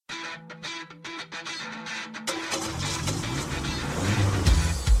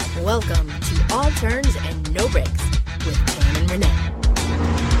Welcome to All Turns and No Breaks with Tam and Renee.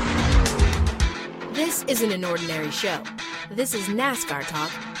 This isn't an ordinary show. This is NASCAR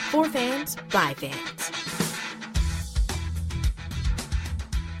talk for fans by fans.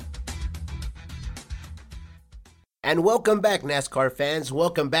 And welcome back, NASCAR fans.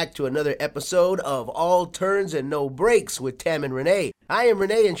 Welcome back to another episode of All Turns and No Breaks with Tam and Renee. I am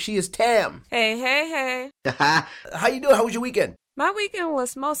Renee and she is Tam. Hey. How you doing? How was your weekend? My weekend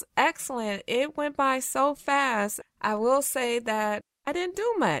was most excellent. It went by so fast. I will say that I didn't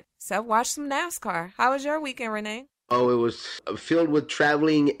do much except watch some NASCAR. How was your weekend, Renee? Oh, it was filled with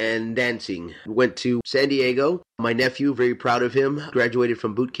traveling and dancing. Went to San Diego. My nephew, very proud of him, graduated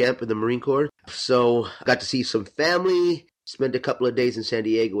from boot camp in the Marine Corps. So got to see some family, spent a couple of days in San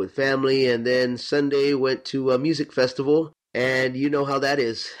Diego with family, and then Sunday went to a music festival. And you know how that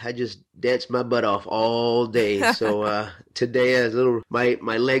is. I just danced my butt off all day. So today,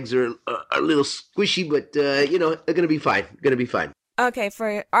 my legs are a little squishy, but they're gonna be fine. Okay,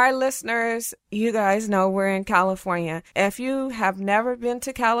 for our listeners, you guys know we're in California. If you have never been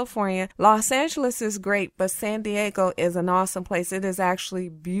to California, Los Angeles is great, but San Diego is an awesome place. It is actually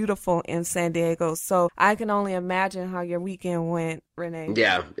beautiful in San Diego. So I can only imagine how your weekend went, Renee.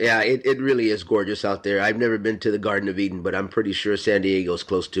 Yeah, it really is gorgeous out there. I've never been to the Garden of Eden, but I'm pretty sure San Diego's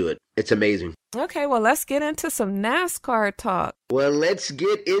close to it. It's amazing. Okay, well, let's get into some NASCAR talk. Well, let's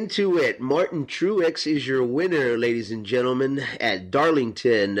get into it. Martin Truex is your winner, ladies and gentlemen, at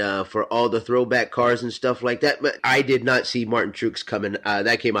Darlington for all the throwback cars and stuff like that. But I did not see Martin Truex coming.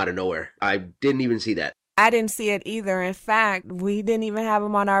 That came out of nowhere. I didn't even see that. I didn't see it either. In fact, we didn't even have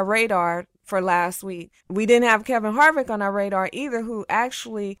him on our radar for last week. We didn't have Kevin Harvick on our radar either, who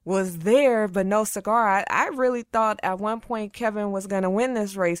actually was there, but no cigar. I really thought at one point Kevin was going to win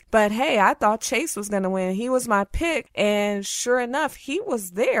this race, but hey, I thought Chase was going to win. He was my pick, and sure enough, he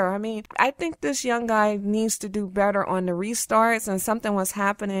was there. I mean, I think this young guy needs to do better on the restarts, and something was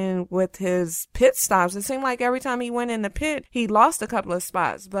happening with his pit stops. It seemed like every time he went in the pit, he lost a couple of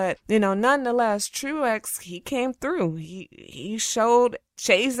spots, but nonetheless, Truex, he came through. He showed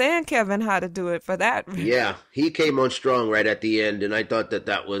Chase and Kevin how to do it for that. Yeah, he came on strong right at the end, and I thought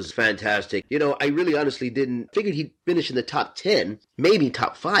that was fantastic. I really honestly figured he'd finish in the top 10, maybe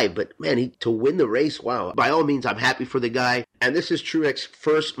top 5, but man, to win the race, wow. By all means, I'm happy for the guy, and this is Truex's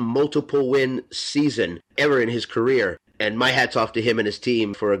first multiple win season ever in his career. And my hat's off to him and his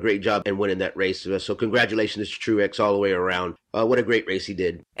team for a great job in winning that race. So congratulations to Truex all the way around. What a great race he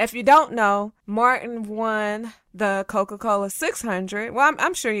did. If you don't know, Martin won the Coca-Cola 600. Well,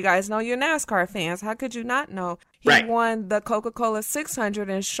 I'm sure you guys know, you're NASCAR fans. How could you not know? He won the Coca-Cola 600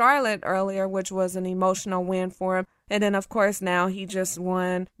 in Charlotte earlier, which was an emotional win for him. And then, of course, now he just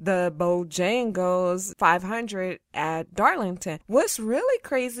won the Bojangles 500 at Darlington. What's really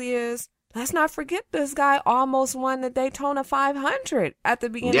crazy is, let's not forget this guy almost won the Daytona 500 at the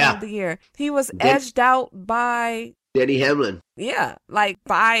beginning of the year. He was edged out by Denny Hamlin. Yeah, like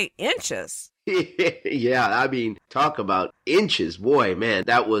by inches. Yeah, I mean, talk about inches. Boy, man,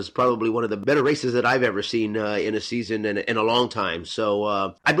 that was probably one of the better races that I've ever seen in a season in a long time. So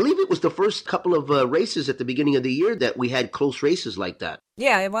I believe it was the first couple of races at the beginning of the year that we had close races like that.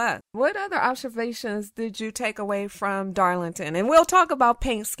 Yeah, it was. What other observations did you take away from Darlington? And we'll talk about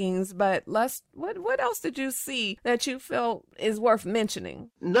paint schemes, but what else did you see that you felt is worth mentioning?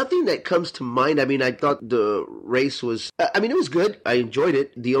 Nothing that comes to mind. I mean, I thought the race was, it was good. I enjoyed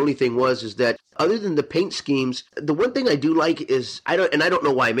it. The only thing is that other than the paint schemes, the one thing I do like is, I don't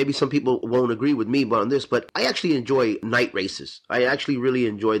know why, maybe some people won't agree with me on this, but I actually enjoy night races. I actually really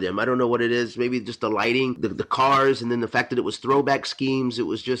enjoy them. I don't know what it is, maybe just the lighting, the cars, and then the fact that it was throwback schemes. It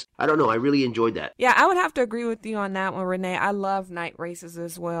was just, I don't know, I really enjoyed that. Yeah, I would have to agree with you on that one, Renee. I love night races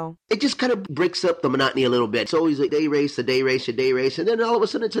as well. It just kind of breaks up the monotony a little bit. It's always a day race, and then all of a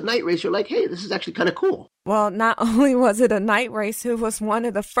sudden it's a night race. You're like, hey, this is actually kind of cool. Well, not only was it a night race, it was one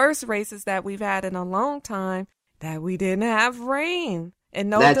of the first races that we've had in a long time that we didn't have rain and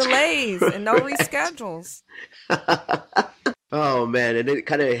no delays and no reschedules. Oh, man, and it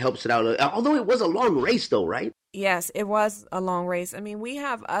kind of helps it out. Although it was a long race, though, right? Yes, it was a long race. I mean, we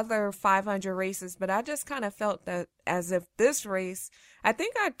have other 500 races, but I just kind of felt that as if this race, I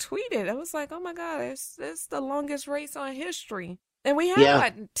think I tweeted, I was like, oh, my God, it's the longest race on history. And we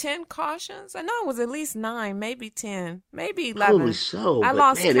had 10 cautions. I know it was at least 9, maybe 10, maybe 11. Holy so. I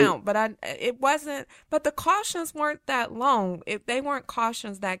lost count, but it wasn't. But the cautions weren't that long. They weren't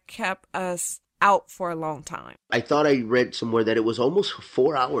cautions that kept us out for a long time. I thought I read somewhere that it was almost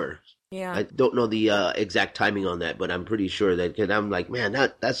 4 hours. Yeah. I don't know the exact timing on that, but I'm pretty sure that, because I'm like, man,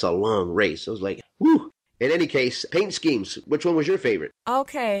 that's a long race. I was like, whew. In any case, paint schemes. Which one was your favorite?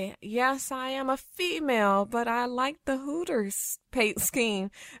 Okay, yes, I am a female, but I like the Hooters paint scheme.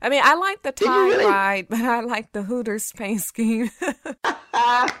 I mean, I like the tie ride, but I like the Hooters paint scheme.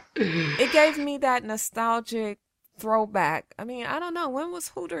 It gave me that nostalgic throwback. I mean, I don't know. When was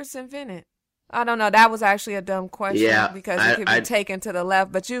Hooters invented? I don't know. That was actually a dumb question because it could be taken to the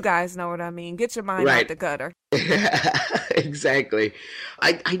left, but you guys know what I mean. Get your mind out the gutter. Exactly.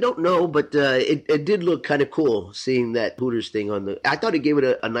 I don't know, but it did look kind of cool seeing that Hooters thing on the. I thought it gave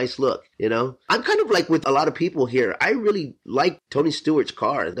it a nice look, you know? I'm kind of like with a lot of people here. I really like Tony Stewart's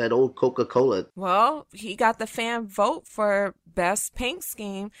car, that old Coca-Cola. Well, he got the fan vote for best paint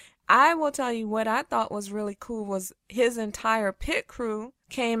scheme. I will tell you what I thought was really cool was his entire pit crew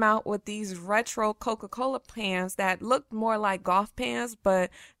came out with these retro Coca-Cola pans that looked more like golf pans, but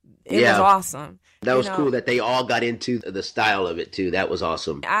it was awesome. That was cool that they all got into the style of it too. That was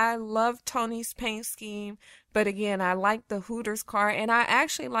awesome. I love Tony's paint scheme, but again, I like the Hooters car, and I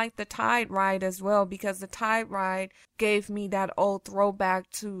actually like the Tide Ride as well because the Tide Ride gave me that old throwback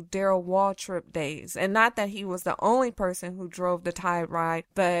to Darrell Waltrip days. And not that he was the only person who drove the Tide Ride,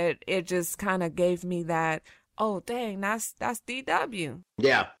 but it just kind of gave me that, oh, dang, that's DW.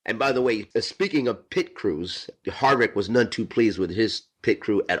 Yeah. And by the way, speaking of pit crews, Harvick was none too pleased with his pit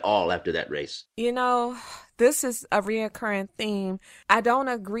crew at all after that race. You know, this is a reoccurring theme. I don't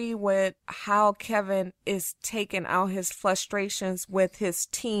agree with how Kevin is taking out his frustrations with his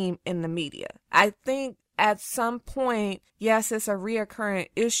team in the media. I think at some point, yes, it's a reoccurring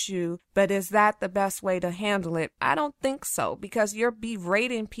issue, but is that the best way to handle it? I don't think so, because you're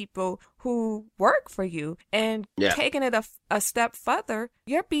berating people who work for you and taking it a step further,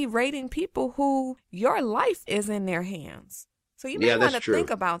 you're berating people who your life is in their hands. So you may want to think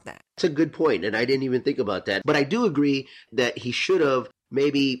about that. That's a good point, and I didn't even think about that. But I do agree that he should have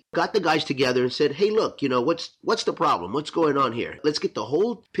maybe got the guys together and said, hey, look, you know, what's the problem? What's going on here? Let's get the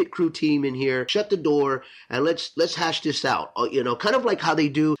whole pit crew team in here, shut the door, and let's hash this out. You know, kind of like how they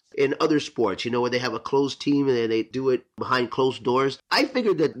do in other sports, you know, where they have a closed team and then they do it behind closed doors. I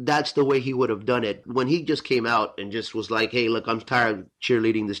figured that that's the way he would have done it when he just came out and just was like, hey, look, I'm tired of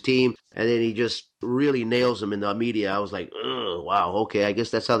cheerleading this team. And then he just really nails them in the media. I was like, oh, wow, okay, I guess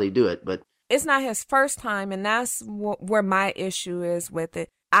that's how they do it. But it's not his first time, and that's where my issue is with it.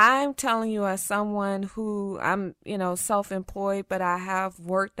 I'm telling you, as someone who I'm, you know, self-employed, but I have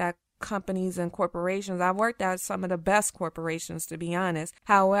worked at companies and corporations. I've worked at some of the best corporations, to be honest.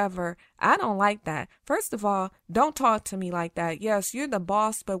 However, I don't like that. First of all, don't talk to me like that. Yes, you're the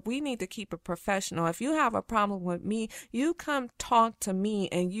boss, but we need to keep it professional. If you have a problem with me, you come talk to me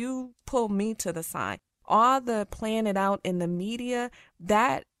and you pull me to the side. All the playing it out in the media,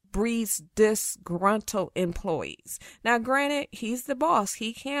 that breeds disgruntled employees. Now, granted, he's the boss.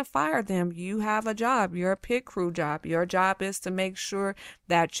 He can't fire them. You have a job. You're a pit crew job. Your job is to make sure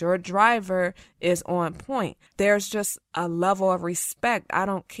that your driver is on point. There's just a level of respect. I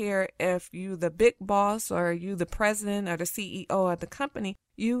don't care if you the big boss or you the president or the CEO of the company.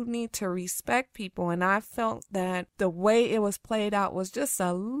 You need to respect people. And I felt that the way it was played out was just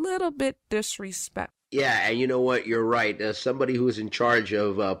a little bit disrespectful. Yeah, and you know what? You're right. Somebody who's in charge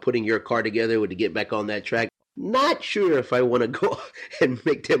of putting your car together to get back on that track, not sure if I want to go and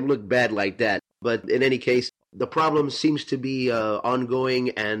make them look bad like that. But in any case, the problem seems to be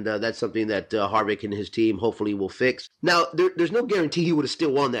ongoing, and that's something that Harvick and his team hopefully will fix. Now, there's no guarantee he would have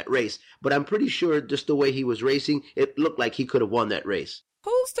still won that race, but I'm pretty sure just the way he was racing, it looked like he could have won that race.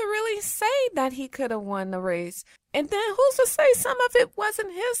 Who's to really say that he could have won the race? And then who's to say some of it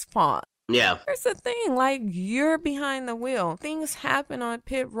wasn't his fault? Yeah. Here's the thing, like, you're behind the wheel. Things happen on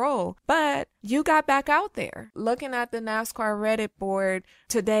pit road, but you got back out there. Looking at the NASCAR Reddit board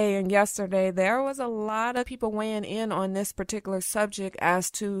today and yesterday, there was a lot of people weighing in on this particular subject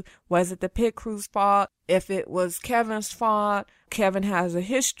as to, was it the pit crew's fault? If it was Kevin's fault? Kevin has a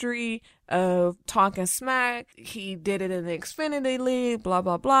history of talking smack. He did it in the Xfinity League, blah,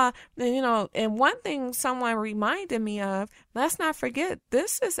 blah, blah. And, you know, and one thing someone reminded me of, let's not forget,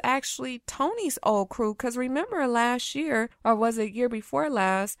 this is actually Tony's old crew. Because remember last year, or was it year before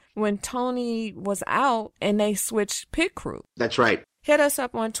last, when Tony was out and they switched pit crew? That's right. Hit us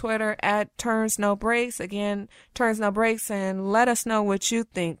up on Twitter at Turns No Breaks. Again, Turns No Breaks, and let us know what you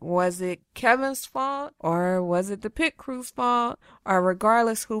think. Was it Kevin's fault, or was it the pit crew's fault? Or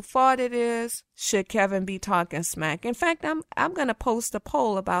regardless who fault it is, should Kevin be talking smack? In fact, I'm going to post a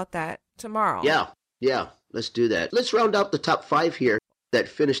poll about that tomorrow. Yeah, let's do that. Let's round out the top 5 here that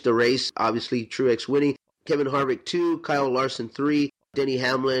finished the race. Obviously, Truex winning. Kevin Harvick 2, Kyle Larson 3. Denny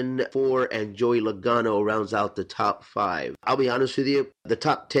Hamlin 4, and Joey Logano rounds out the top 5. I'll be honest with you, the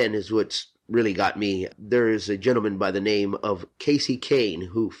top 10 is what's really got me. There is a gentleman by the name of Casey Kane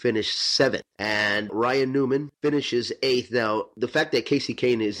who finished 7th, and Ryan Newman finishes 8th. Now, the fact that Casey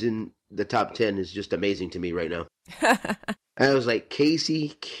Kane is in the top 10 is just amazing to me right now. I was like,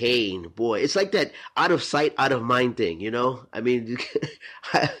 Casey Kane, boy, it's like that out of sight, out of mind thing, you know? I mean,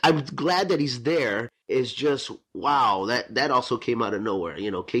 I'm glad that he's there. It's just, wow, that also came out of nowhere.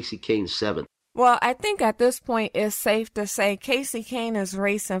 You know, Casey Kane 7th. Well, I think at this point it's safe to say Casey Kane is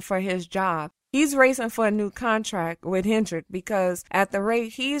racing for his job. He's racing for a new contract with Hendrick because at the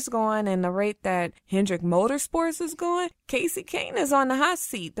rate he's going and the rate that Hendrick Motorsports is going, Casey Kane is on the hot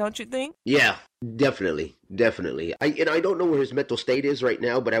seat, don't you think? Yeah, definitely. I don't know where his mental state is right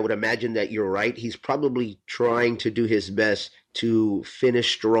now, but I would imagine that you're right. He's probably trying to do his best to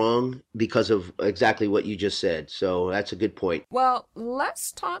finish strong because of exactly what you just said. So that's a good point. Well,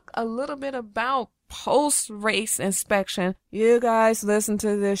 let's talk a little bit about post-race inspection. You guys listen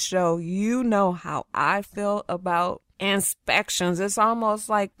to this show. You know how I feel about inspections. It's almost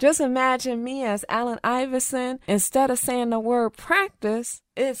like, just imagine me as Allen Iverson. Instead of saying the word practice,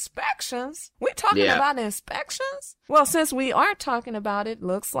 inspections. We're talking about inspections? Well, since we are talking about it,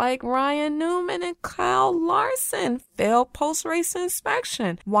 looks like Ryan Newman and Kyle Larson failed post-race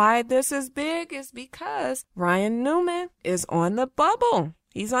inspection. Why this is big is because Ryan Newman is on the bubble.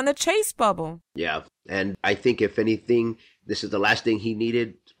 He's on the chase bubble. Yeah, and I think if anything, this is the last thing he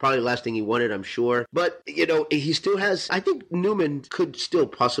needed. It's probably the last thing he wanted, I'm sure. But, you know, he still has, I think Newman could still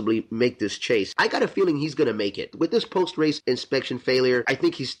possibly make this chase. I got a feeling he's going to make it. With this post-race inspection failure, I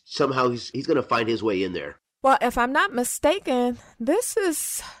think he's going to find his way in there. Well, if I'm not mistaken, this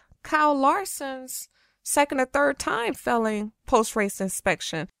is Kyle Larson's second or third time failing post-race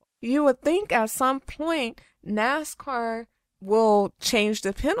inspection. You would think at some point NASCAR will change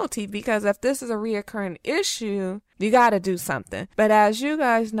the penalty, because if this is a reoccurring issue, you got to do something. But as you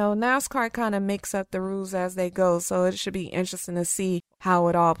guys know, NASCAR kind of makes up the rules as they go, so it should be interesting to see how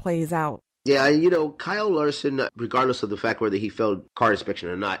it all plays out. Yeah, you know, Kyle Larson, regardless of the fact whether he failed car inspection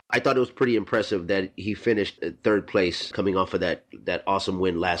or not, I thought it was pretty impressive that he finished at 3rd place coming off of that awesome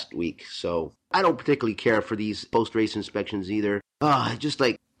win last week. So I don't particularly care for these post-race inspections either. I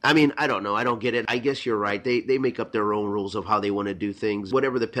don't know. I don't get it. I guess you're right. They make up their own rules of how they want to do things.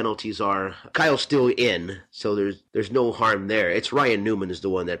 Whatever the penalties are, Kyle's still in, so there's no harm there. It's Ryan Newman is the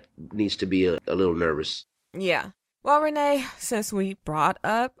one that needs to be a little nervous. Yeah. Well, Renee, since we brought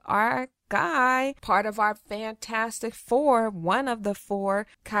up our guy, part of our Fantastic Four, one of the 4,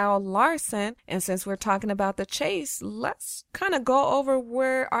 Kyle Larson, and since we're talking about the chase, let's kind of go over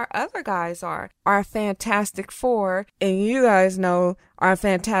where our other guys are. Our Fantastic Four, and you guys know our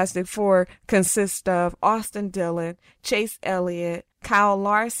Fantastic Four consists of Austin Dillon, Chase Elliott, Kyle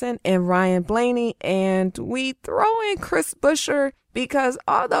Larson, and Ryan Blaney, and we throw in Chris Buescher because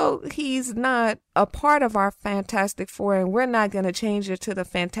although he's not a part of our Fantastic Four, and we're not going to change it to the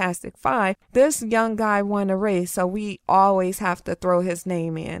Fantastic Five, this young guy won a race, so we always have to throw his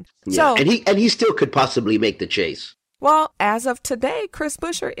name in. Yeah, so, and he still could possibly make the chase. Well, as of today, Chris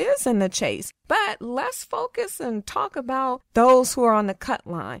Buescher is in the chase, but let's focus and talk about those who are on the cut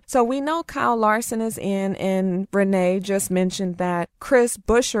line. So we know Kyle Larson is in, and Renee just mentioned that Chris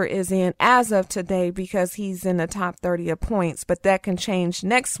Buescher is in as of today because he's in the top 30 of points, but that can change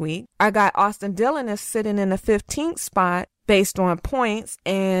next week. Our guy Austin Dillon is sitting in the 15th spot based on points,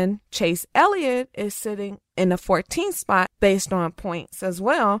 and Chase Elliott is sitting in the 14th spot based on points as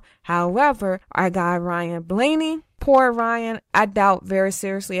well. However, our guy Ryan Blaney, poor Ryan, I doubt very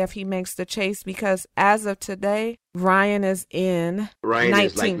seriously if he makes the chase because as of today, Ryan is in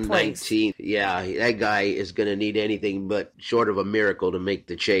 19th place. 19th. Yeah, that guy is going to need anything but short of a miracle to make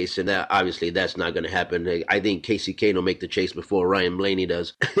the chase, and obviously that's not going to happen. I think Casey Kane will make the chase before Ryan Blaney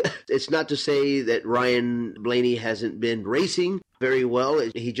does. It's not to say that Ryan Blaney hasn't been racing very well.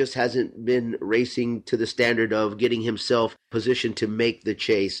 He just hasn't been racing to the standard of getting himself positioned to make the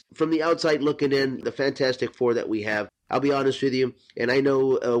chase. From the outside looking in, the Fantastic Four that we have, I'll be honest with you, and I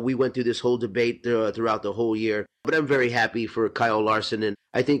know we went through this whole debate throughout the whole year, but I'm very happy for Kyle Larson, and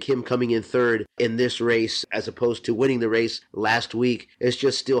I think him coming in 3rd in this race as opposed to winning the race last week is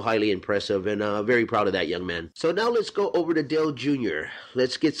just still highly impressive, and very proud of that young man. So now let's go over to Dale Jr.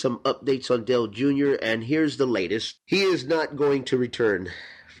 Let's get some updates on Dale Jr., and here's the latest. He is not going to return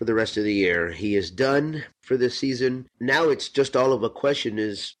for the rest of the year. He is done for this season. Now it's just all of a question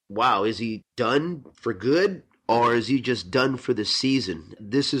is he done for good? Or is he just done for the season?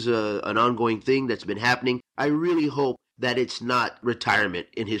 This is an ongoing thing that's been happening. I really hope that it's not retirement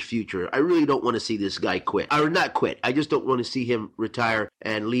in his future. I really don't want to see this guy quit. Or not quit. I just don't want to see him retire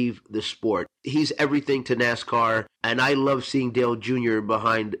and leave the sport. He's everything to NASCAR, and I love seeing Dale Jr.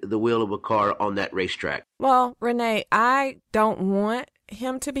 behind the wheel of a car on that racetrack. Well, Renee, I don't want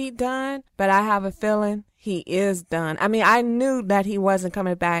him to be done, but I have a feeling he is done. I mean, I knew that he wasn't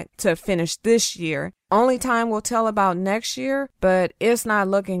coming back to finish this year. Only time will tell about next year, but it's not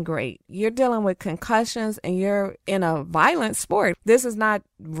looking great. You're dealing with concussions and you're in a violent sport. This is not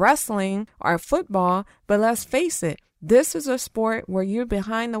wrestling or football, but let's face it. This is a sport where you're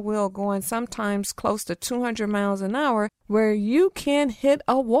behind the wheel going sometimes close to 200 miles an hour where you can hit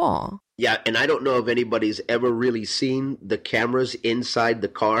a wall. Yeah, and I don't know if anybody's ever really seen the cameras inside the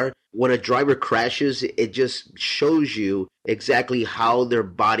car. When a driver crashes, it just shows you exactly how their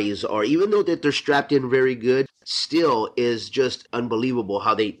bodies are. Even though that they're strapped in very good, still is just unbelievable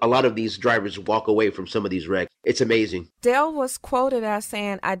how a lot of these drivers walk away from some of these wrecks. It's amazing. Dale was quoted as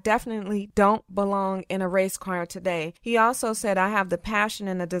saying, "I definitely don't belong in a race car today." He also said, "I have the passion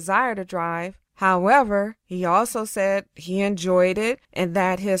and the desire to drive." However, he also said he enjoyed it and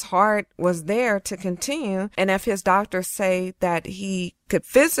that his heart was there to continue. And if his doctors say that he could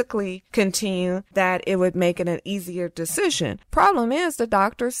physically continue, that it would make it an easier decision. Problem is, the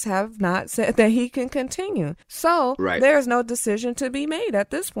doctors have not said that he can continue. So There's no decision to be made at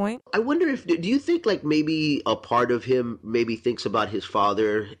this point. I wonder if, do you think like maybe a part of him maybe thinks about his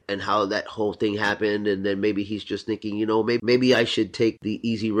father and how that whole thing happened, and then maybe he's just thinking, you know, maybe I should take the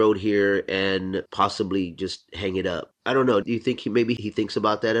easy road here and possibly just hang it up. I don't know. Do you think maybe he thinks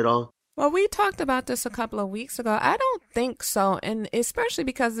about that at all? Well, we talked about this a couple of weeks ago. I don't think so. And especially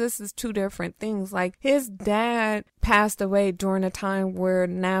because this is two different things. Like his dad passed away during a time where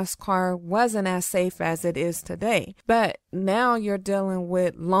NASCAR wasn't as safe as it is today. But now you're dealing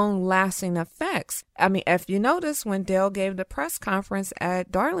with long lasting effects. I mean, if you notice when Dale gave the press conference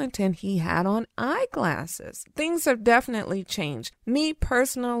at Darlington, he had on eyeglasses. Things have definitely changed. Me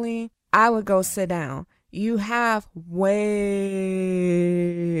personally, I would go sit down. You have way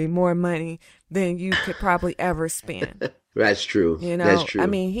more money than you could probably ever spend. That's true. You know, that's true. I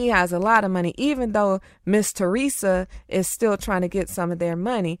mean, he has a lot of money, even though Miss Teresa is still trying to get some of their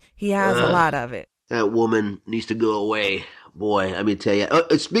money. He has a lot of it. That woman needs to go away. Boy, let me tell you.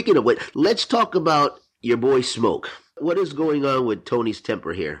 Speaking of which, let's talk about your boy Smoke. What is going on with Tony's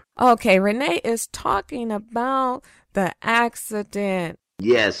temper here? Okay, Renee is talking about the accident.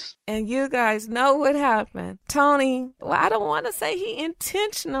 Yes. And you guys know what happened. Tony, well, I don't want to say he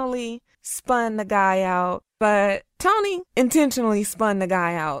intentionally spun the guy out, but Tony intentionally spun the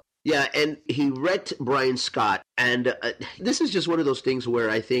guy out. Yeah, and he wrecked Brian Scott. And this is just one of those things where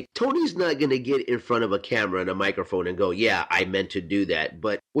I think Tony's not going to get in front of a camera and a microphone and go, yeah, I meant to do that.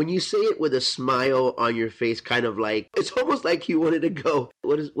 But when you say it with a smile on your face, kind of like, it's almost like you wanted to go,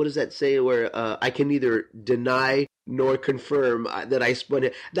 what does that say where I can neither deny nor confirm that I spun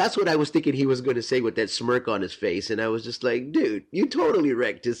it. That's what I was thinking he was going to say with that smirk on his face. And I was just like, dude, you totally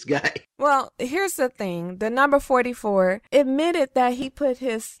wrecked this guy. Well, here's the thing. The number 44 admitted that he put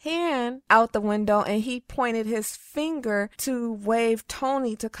his hand out the window and he pointed his finger to wave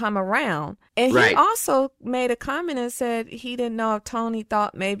Tony to come around. And he also made a comment and said he didn't know if Tony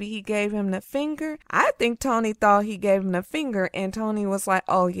thought maybe he gave him the finger. I think Tony thought he gave him the finger, and Tony was like,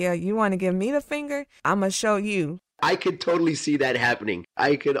 oh yeah, you want to give me the finger? I'm going to show you. I could totally see that happening.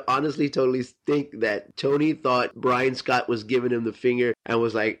 I could honestly totally think that Tony thought Brian Scott was giving him the finger and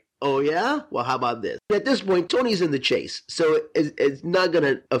was like, oh yeah? Well, how about this? At this point, Tony's in the chase, so it's not going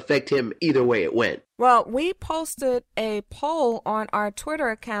to affect him either way it went. Well, we posted a poll on our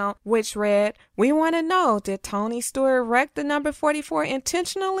Twitter account, which read, we want to know, did Tony Stewart wreck the number 44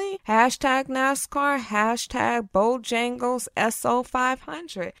 intentionally? Hashtag NASCAR, hashtag Bojangles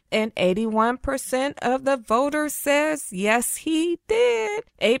SO500. And 81% of the voters says, yes, he did.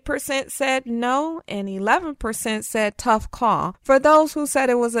 8% said no, and 11% said tough call. For those who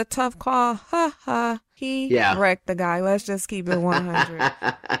said it was a tough call, he wrecked the guy. Let's just keep it 100.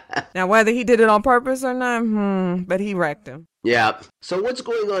 Now, whether he did it on purpose or not, but he wrecked him. Yeah. So what's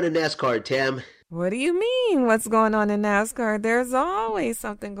going on in NASCAR, Tam? What do you mean, what's going on in NASCAR? There's always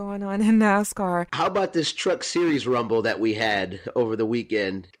something going on in NASCAR. How about this Truck Series Rumble that we had over the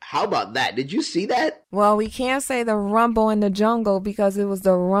weekend? How about that? Did you see that? Well, we can't say the Rumble in the Jungle because it was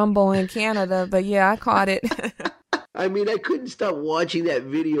the Rumble in Canada, but yeah, I caught it. I mean, I couldn't stop watching that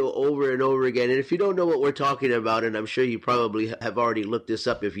video over and over again. And if you don't know what we're talking about, and I'm sure you probably have already looked this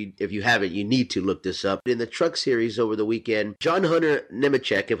up, if you haven't, you need to look this up. In the truck series over the weekend, John Hunter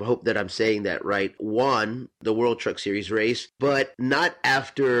Nemechek, if I hope that I'm saying that right, won the World Truck Series race, but not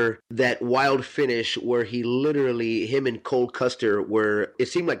after that wild finish where him and Cole Custer it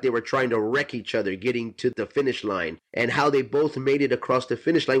seemed like they were trying to wreck each other getting to the finish line, and how they both made it across the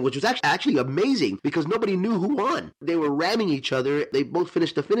finish line, which was actually amazing because nobody knew who won. They were ramming each other. They both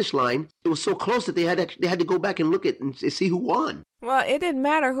finished the finish line. It was so close that they had to go back and look at and see who won. Well, it didn't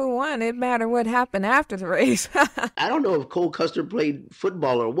matter who won. It mattered what happened after the race. I don't know if Cole Custer played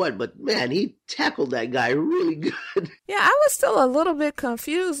football or what, but man, he tackled that guy really good. Yeah, I was still a little bit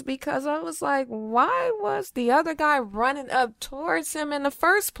confused because I was like, why was the other guy running up towards him in the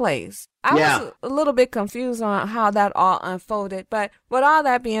first place? I was a little bit confused on how that all unfolded. But with all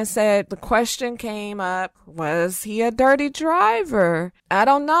that being said, the question came up, was he a dirty driver? I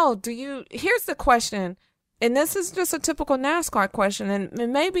don't know. Here's the question. And this is just a typical NASCAR question,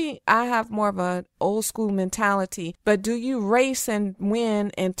 and maybe I have more of an old school mentality, but do you race and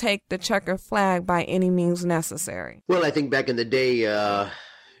win and take the checker flag by any means necessary? Well, I think back in the day,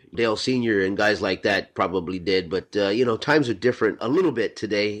 Dale Sr. and guys like that probably did, but times are different a little bit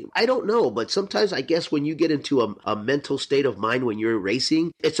today. I don't know, but sometimes I guess when you get into a mental state of mind when you're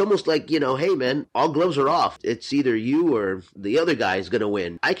racing, it's almost like, hey man, all gloves are off. It's either you or the other guy is going to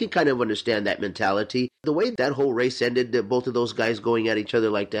win. I can kind of understand that mentality. The way that whole race ended, both of those guys going at each other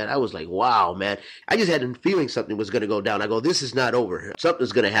like that, I was like, wow, man. I just had a feeling something was going to go down. I go, this is not over.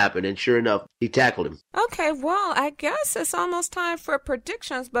 Something's going to happen. And sure enough, he tackled him. Okay, well, I guess it's almost time for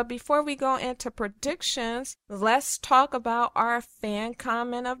predictions, but before we go into predictions, let's talk about our fan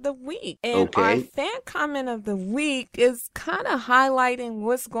comment of the week. And our fan comment of the week is kind of highlighting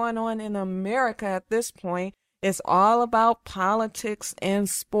what's going on in America at this point. It's all about politics and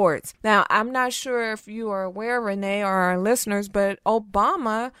sports. Now, I'm not sure if you are aware, Renee, or our listeners, but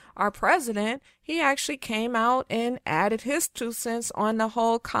Obama, our president, he actually came out and added his 2 cents on the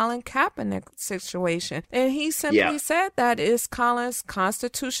whole Colin Kaepernick situation. And he simply said that it's Colin's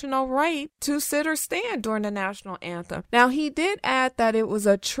constitutional right to sit or stand during the national anthem. Now, he did add that it was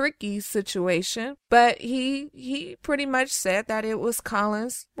a tricky situation, but he pretty much said that it was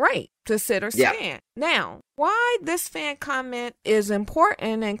Colin's right to sit or stand. Now, why this fan comment is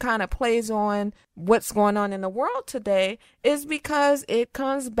important and kind of plays on what's going on in the world today is because it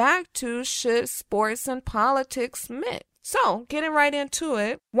comes back to should sports and politics mix. So, getting right into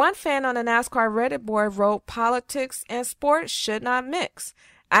it, one fan on the NASCAR Reddit board wrote, politics and sports should not mix.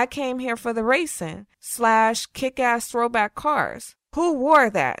 I came here for the racing / kick-ass throwback cars. Who wore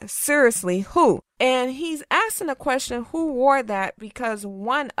that? Seriously, who? And he's asking the question, who wore that? Because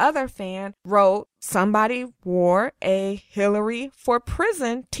one other fan wrote, somebody wore a Hillary for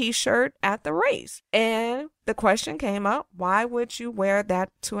Prison t-shirt at the race. And the question came up, why would you wear that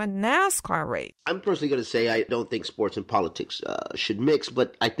to a NASCAR race? I'm personally going to say I don't think sports and politics should mix,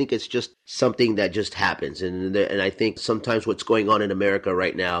 but I think it's just something that just happens. And I think sometimes what's going on in America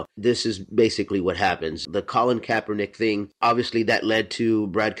right now, this is basically what happens. The Colin Kaepernick thing, obviously that led to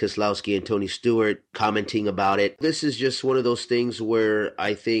Brad Keselowski and Tony Stewart commenting about it. This is just one of those things where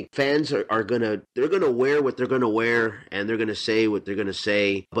I think fans they're going to wear what they're going to wear and they're going to say what they're going to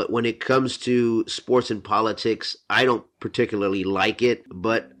say. But when it comes to sports and politics, I don't particularly like it,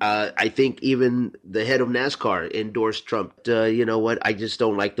 but I think even the head of NASCAR endorsed Trump. You know what? I just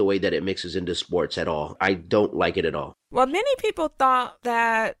don't like the way that it mixes into sports at all. I don't like it at all. Well, many people thought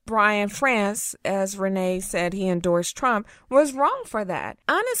that Brian France, as Renee said, he endorsed Trump, was wrong for that.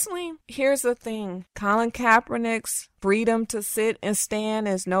 Honestly, here's the thing. Colin Kaepernick's freedom to sit and stand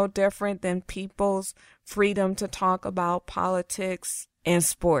is no different than people's freedom to talk about politics and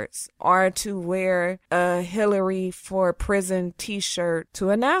sports, or to wear a Hillary for Prison t-shirt to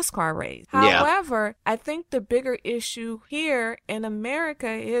a NASCAR race. However, I think the bigger issue here in America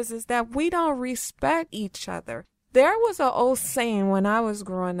is that we don't respect each other. There was an old saying when I was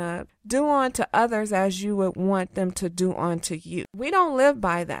growing up, do unto others as you would want them to do unto you. We don't live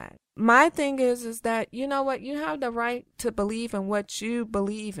by that. My thing is that, you know what, you have the right to believe in what you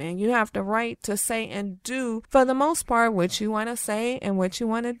believe in. You have the right to say and do, for the most part, what you want to say and what you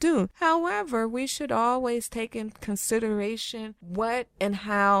want to do. However, we should always take in consideration what and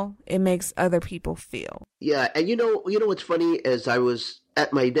how it makes other people feel. Yeah, and you know what's funny, as I was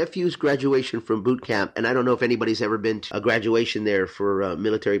at my nephew's graduation from boot camp, and I don't know if anybody's ever been to a graduation there for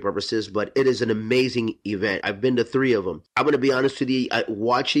military purposes, but it is an amazing event. I've been to 3 of them. I'm going to be honest with you,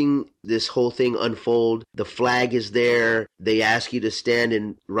 watching this whole thing unfold, the flag is there, they ask you to stand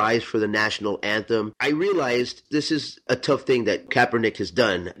and rise for the national anthem. I realized this is a tough thing that Kaepernick has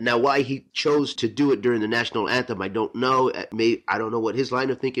done. Now, why he chose to do it during the national anthem, I don't know. I don't know what his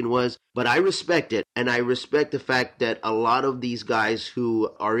line of thinking was, but I respect it, and I respect the fact that a lot of these guys who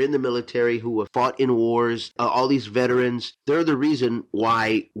are in the military, who have fought in wars, all these veterans, they're the reason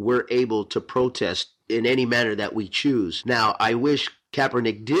why we're able to protest in any manner that we choose. Now, I wish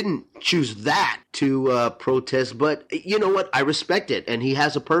Kaepernick didn't choose that to protest, but you know what? I respect it, and he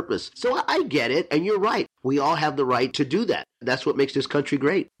has a purpose. So I get it, and you're right. We all have the right to do that. That's what makes this country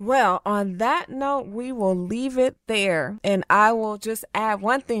great. Well, on that note, we will leave it there. And I will just add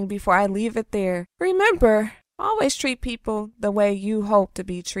one thing before I leave it there. Remember, always treat people the way you hope to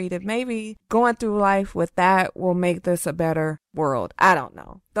be treated. Maybe going through life with that will make this a better world. I don't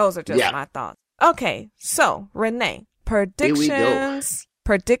know. Those are just my thoughts. Okay, so Renee, predictions.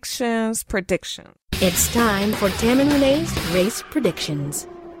 It's time for Tam and Renee's race predictions.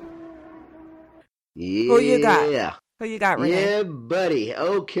 Yeah. Who you got? Who you got, Renee? Yeah, buddy.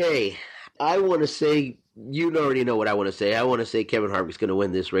 Okay. I want to say, you already know what I want to say. I want to say Kevin Harvick's going to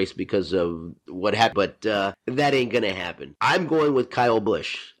win this race because of what happened, but that ain't going to happen. I'm going with Kyle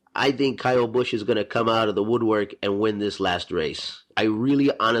Busch. I think Kyle Busch is going to come out of the woodwork and win this last race. I really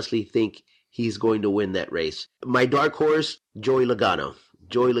honestly think he's going to win that race. My dark horse, Joey Logano.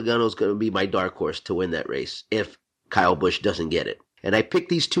 Joey Logano is going to be my dark horse to win that race if Kyle Busch doesn't get it. And I picked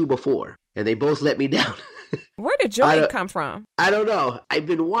these 2 before, and they both let me down. Where did Joey come from? I don't know. I've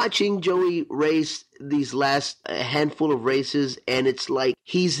been watching Joey race these last handful of races, and it's like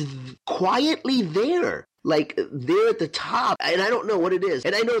he's quietly there. Like, they're at the top, and I don't know what it is.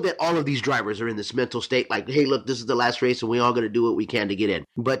 And I know that all of these drivers are in this mental state, like, hey, look, this is the last race, and we all got to do what we can to get in.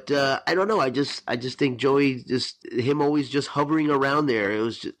 But I don't know. I just think Joey, him always just hovering around there.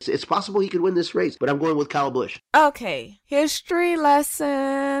 It's possible he could win this race, but I'm going with Kyle Busch. Okay, history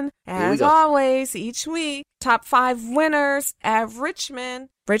lesson. As always, each week, top 5 winners at Richmond.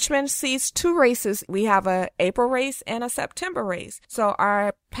 Richmond sees 2 races. We have a April race and a September race. So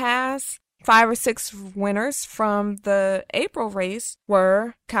our past 5 or 6 winners from the April race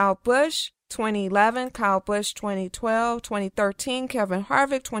were Kyle Busch, 2011, Kyle Busch, 2012, 2013, Kevin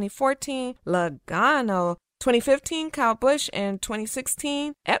Harvick, 2014, Logano, 2015, Kyle Busch, and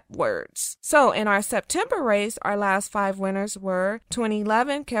 2016, Edwards. So in our September race, our last 5 winners were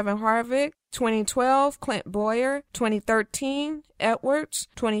 2011, Kevin Harvick, 2012, Clint Bowyer, 2013, Edwards,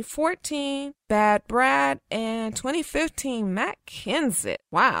 2014, Bad Brad, and 2015, Matt Kenseth.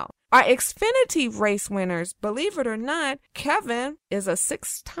 Wow. Our Xfinity race winners, believe it or not, Kevin is a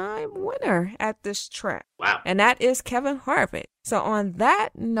 6-time winner at this track. Wow. And that is Kevin Harvick. So on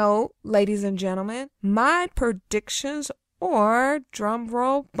that note, ladies and gentlemen, my predictions are, drum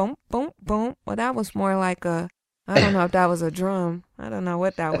roll, boom, boom, boom. Well, that was more like I don't know if that was a drum. I don't know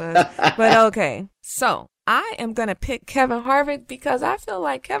what that was. But okay. So I am going to pick Kevin Harvick because I feel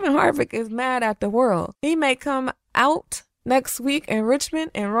like Kevin Harvick is mad at the world. He may come out next week in Richmond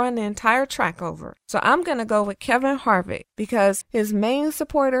and run the entire track over. So I'm going to go with Kevin Harvick because his main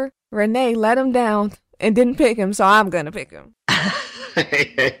supporter, Renee, let him down and didn't pick him. So I'm going to pick him.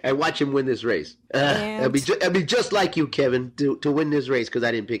 I watch him win this race. I'll be just like you, Kevin, to win this race because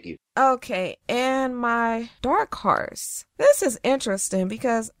I didn't pick you. Okay, and my dark horse. This is interesting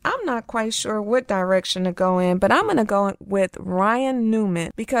because I'm not quite sure what direction to go in, but I'm going to go with Ryan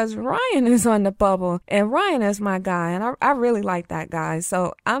Newman because Ryan is on the bubble, and Ryan is my guy, and I really like that guy.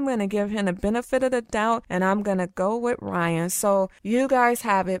 So I'm going to give him the benefit of the doubt, and I'm going to go with Ryan. So you guys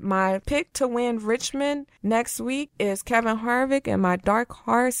have it. My pick to win Richmond next week is Kevin Harvick, and my dark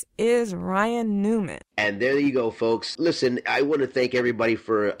horse is Ryan Newman. And there you go, folks. Listen, I want to thank everybody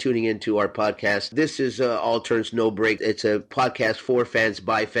for tuning into our podcast. This is All Turns No Break. It's a podcast for fans,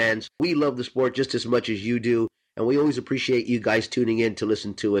 by fans. We love the sport just as much as you do, and we always appreciate you guys tuning in to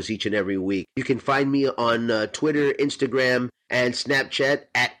listen to us each and every week. You can find me on Twitter, Instagram, and Snapchat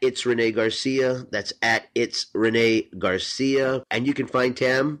at It's Renee Garcia. That's at It's Renee Garcia. And you can find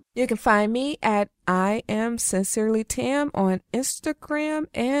Tam. You can find me at I Am Sincerely Tam on Instagram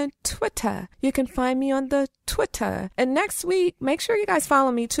and Twitter. You can find me on the Twitter. And next week, make sure you guys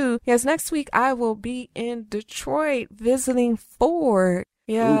follow me too. Yes, next week I will be in Detroit visiting Ford.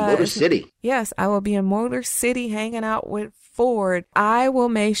 Yeah. Ooh, Motor City. Yes, I will be in Motor City hanging out with Ford. I will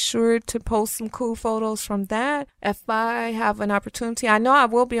make sure to post some cool photos from that if I have an opportunity. I know I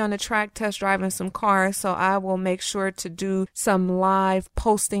will be on the track test driving some cars, so I will make sure to do some live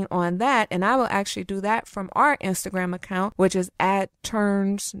posting on that, and I will actually do that from our Instagram account, which is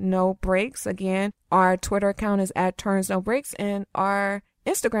 @TurnsNoBrakes. Again, our Twitter account is @TurnsNoBrakes, and our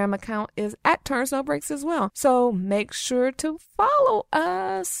Instagram account is @TurnsNoBrakes as well. So make sure to follow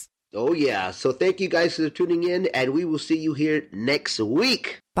us. Oh, yeah. So thank you guys for tuning in, and we will see you here next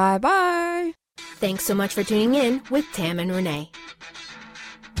week. Bye-bye. Thanks so much for tuning in with Tam and Renee.